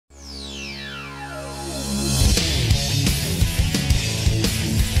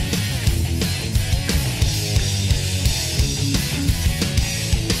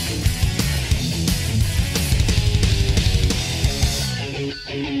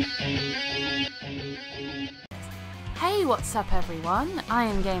what's up everyone? I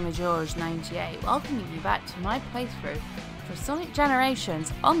am GamerGeorge98, welcoming you back to my playthrough for Sonic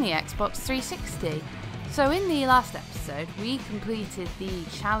Generations on the Xbox 360. So in the last episode, we completed the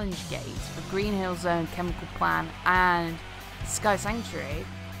challenge gates for Green Hill Zone, Chemical Plant and Sky Sanctuary,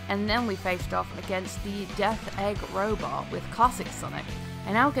 and then we faced off against the Death Egg Robot with Classic Sonic.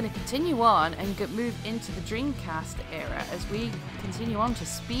 And now we're going to continue on and move into the DreamCast era as we continue on to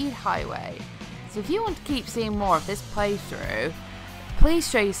Speed Highway. So if you want to keep seeing more of this playthrough, please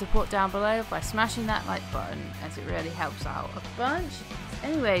show your support down below by smashing that like button, as it really helps out a bunch.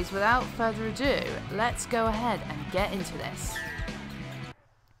 Anyways, without further ado, let's go ahead and get into this.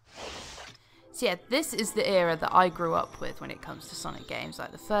 So yeah, this is the era that I grew up with when it comes to Sonic games.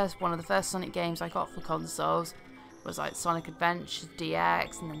 Like one of the first Sonic games I got for consoles was like Sonic Adventure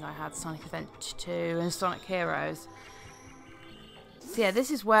DX, and then I had Sonic Adventure 2 and Sonic Heroes. So yeah,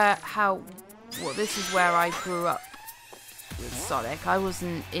 this is where I grew up with Sonic. I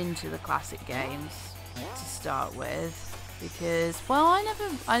wasn't into the classic games to start with because, well, I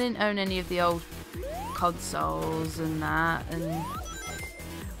didn't own any of the old consoles and that. And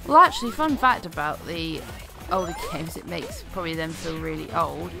well, actually, fun fact about the older games, it makes probably them feel really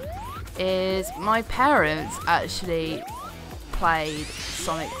old, is my parents actually played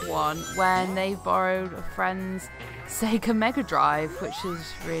Sonic 1 when they borrowed a friend's Sega Mega Drive, which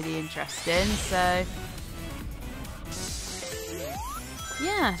was really interesting. So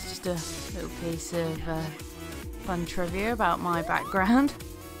yeah, it's just a little piece of fun trivia about my background.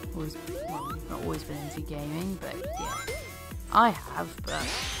 Well, not always been into gaming, but yeah, I have, but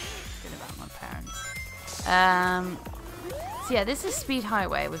it's good about my parents. So yeah, this is Speed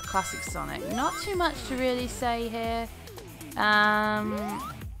Highway with Classic Sonic. Not too much to really say here.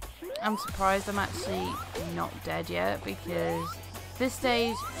 I'm surprised I'm actually not dead yet, because this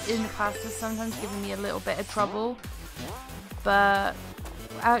stage in the past has sometimes given me a little bit of trouble, but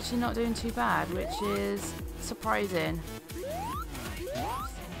actually not doing too bad, which is surprising.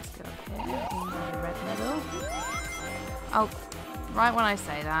 Let's go up here, another red medal. Oh, right when I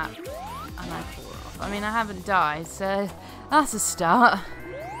say that, and I fall off. I mean, I haven't died, so that's a start.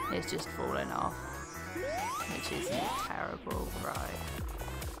 It's just fallen off, which isn't terrible, right?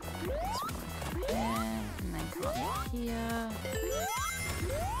 So I'm gonna come here, and then come up here.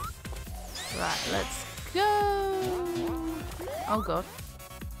 Right, let's go! Oh god.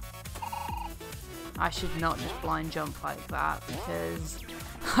 I should not just blind jump like that, because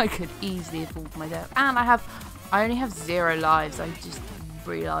I could easily have fallen my death. And I only have 0 lives, I just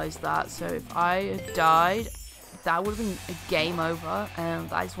realised that. So if I had died, that would have been a game over, and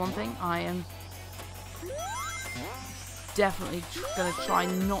that is one thing I am definitely going to try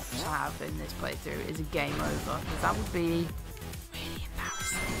not to have in this playthrough, is a game over, because that would be really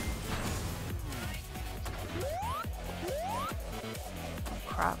embarrassing. Oh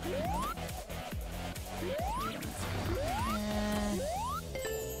crap.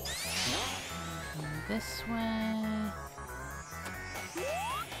 This way.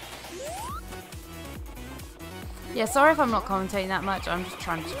 Yeah, sorry if I'm not commentating that much, I'm just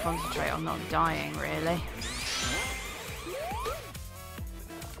trying to concentrate on not dying, really.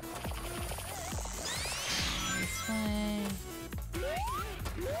 This way.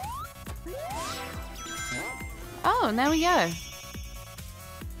 Oh, and there we go.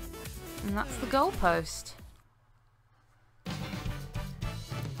 And that's the goalpost.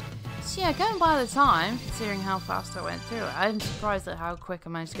 So yeah, going by the time, considering how fast I went through it, I'm surprised at how quick I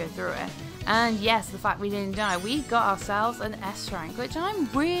managed to go through it. And yes, the fact we didn't die, we got ourselves an S rank, which I'm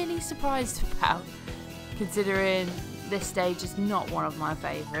really surprised about, considering this stage is not one of my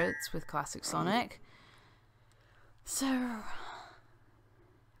favourites with Classic Sonic. So,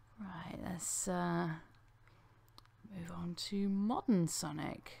 right, let's move on to Modern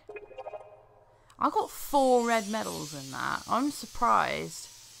Sonic. I got 4 red medals in that. I'm surprised.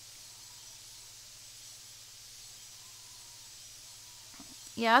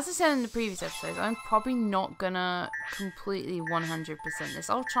 Yeah, as I said in the previous episodes, I'm probably not gonna completely 100% this.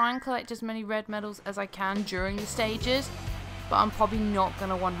 I'll try and collect as many red medals as I can during the stages, but I'm probably not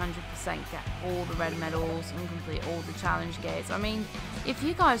gonna 100% get all the red medals and complete all the challenge gates. I mean, if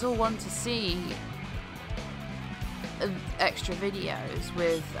you guys all want to see extra videos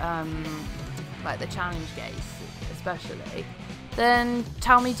with like the challenge gates especially, then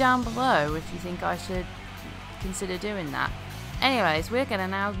tell me down below if you think I should consider doing that. Anyways, we're going to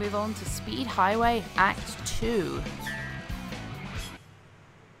now move on to Speed Highway Act 2.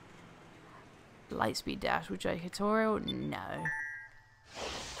 Lightspeed Dash, would you like a tutorial? No.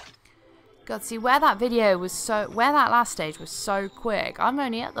 God, see where that video was where that last stage was so quick. I'm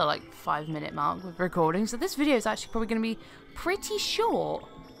only at the like 5-minute mark with recording, so this video is actually probably going to be pretty short,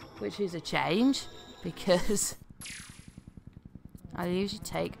 which is a change because I usually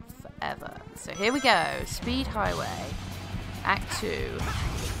take forever. So here we go, Speed Highway, Act 2. Go on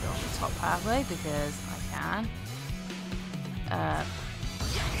the top pathway because I can.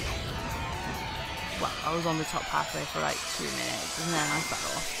 Well, I was on the top pathway for like 2 minutes and then I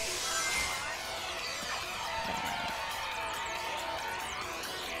fell off.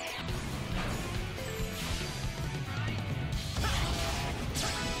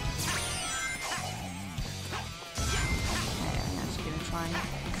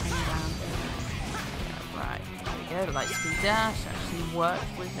 Right, there we go, the light speed dash actually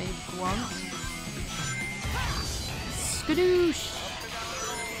worked with me for once. Skadoosh!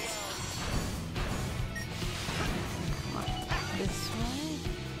 This way.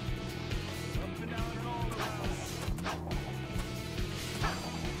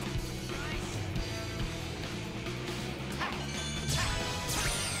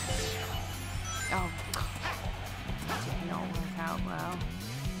 Oh, that did not work out well.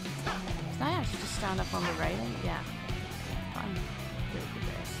 Can I actually just stand up on the railing? Yeah. I'm good with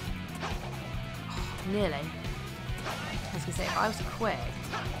this. Oh, nearly. I was going to say, if I was quick,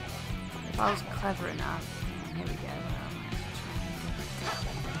 if I was clever enough, here we go.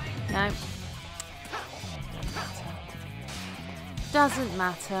 No. Doesn't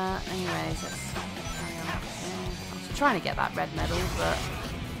matter. Anyways, let's carry on. I was trying to get that red medal, but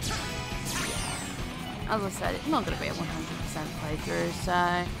yeah. As I said, it's not going to be a 100% playthrough,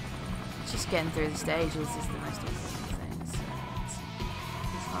 so just getting through the stages is the most important thing. So let's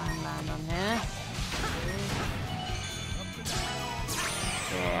try and land on here.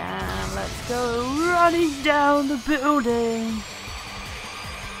 Yeah, let's go running down the building.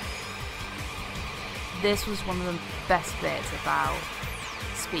 This was one of the best bits about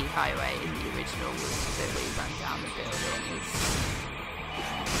Speed Highway in the original, was the bit where you run down the building.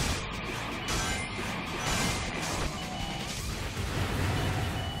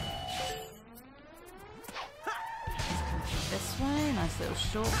 This way, nice little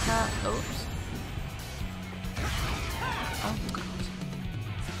shortcut. Oops. Oh god.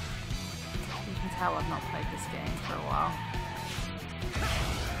 You can tell I've not played this game for a while.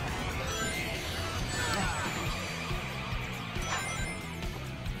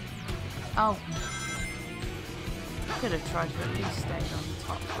 Oh. Could have tried to at least stay on the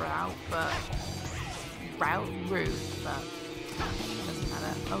top route, but route, but doesn't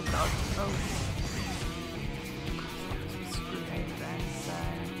matter. Oh god. Oh. Screwed over there, so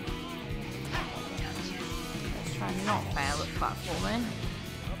let's try and not fail at platforming.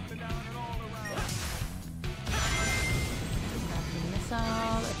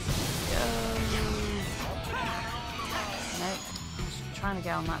 Missile, let's go. Nope. Trying to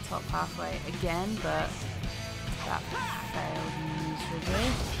get on that top pathway again, but that failed miserably.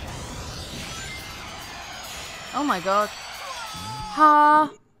 Oh my god.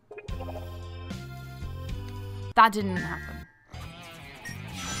 Ha! That didn't happen.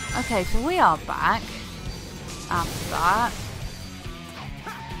 Okay, so we are back after that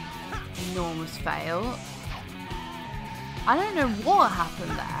enormous fail. I don't know what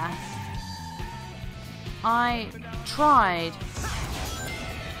happened there. I tried.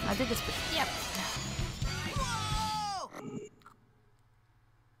 I did this, but yep.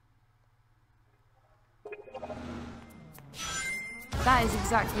 That is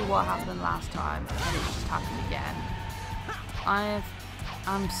exactly what happened last time, and it just happened again.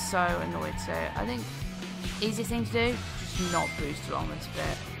 I'm so annoyed. So I think easiest thing to do, just not boost along this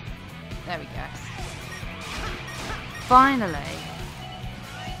bit. There we go. Finally.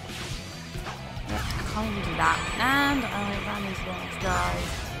 Yep, can't even do that. And I ran into those guys.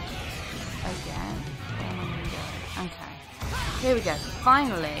 Again. Where am I going to go? Okay. Here we go.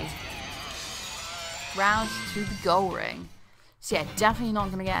 Finally. Round to the goal ring. So yeah, definitely not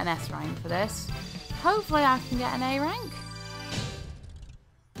going to get an S rank for this. Hopefully I can get an A rank.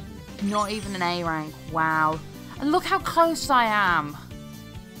 Not even an A rank. Wow. And look how close I am.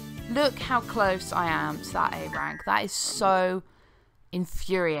 Look how close I am to that A rank. That is so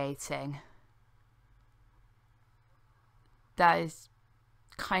infuriating. That is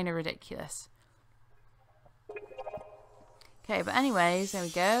kind of ridiculous. Okay, but anyways, there we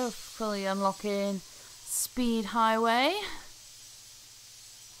go. Fully unlocking Speed Highway.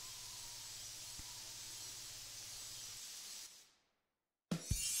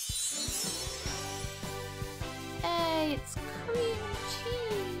 Hey, it's cream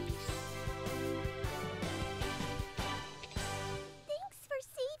cheese. Thanks for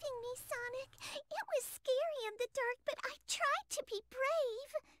saving me, Sonic.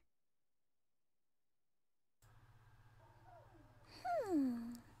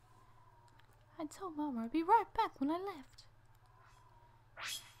 told Mama I'd be right back when I left.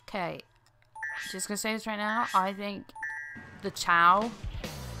 Okay, just gonna say this right now. I think the Chow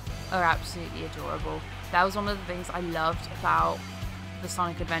are absolutely adorable. That was one of the things I loved about the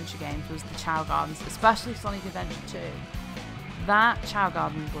Sonic Adventure games, was the Chow Gardens, especially Sonic Adventure 2. That Chow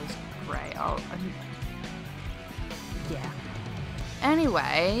Garden was great. Yeah.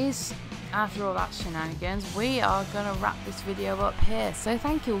 Anyways, after all that shenanigans, we are going to wrap this video up here. So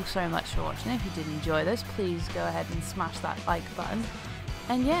thank you all so much for watching. If you did enjoy this, please go ahead and smash that like button.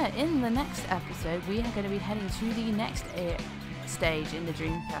 And yeah, in the next episode, we are going to be heading to the next stage in the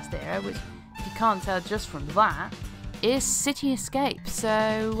Dreamcast era, which, if you can't tell just from that, is City Escape.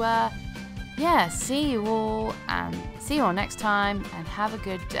 So yeah, see you all next time, and have a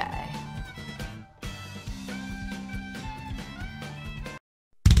good day.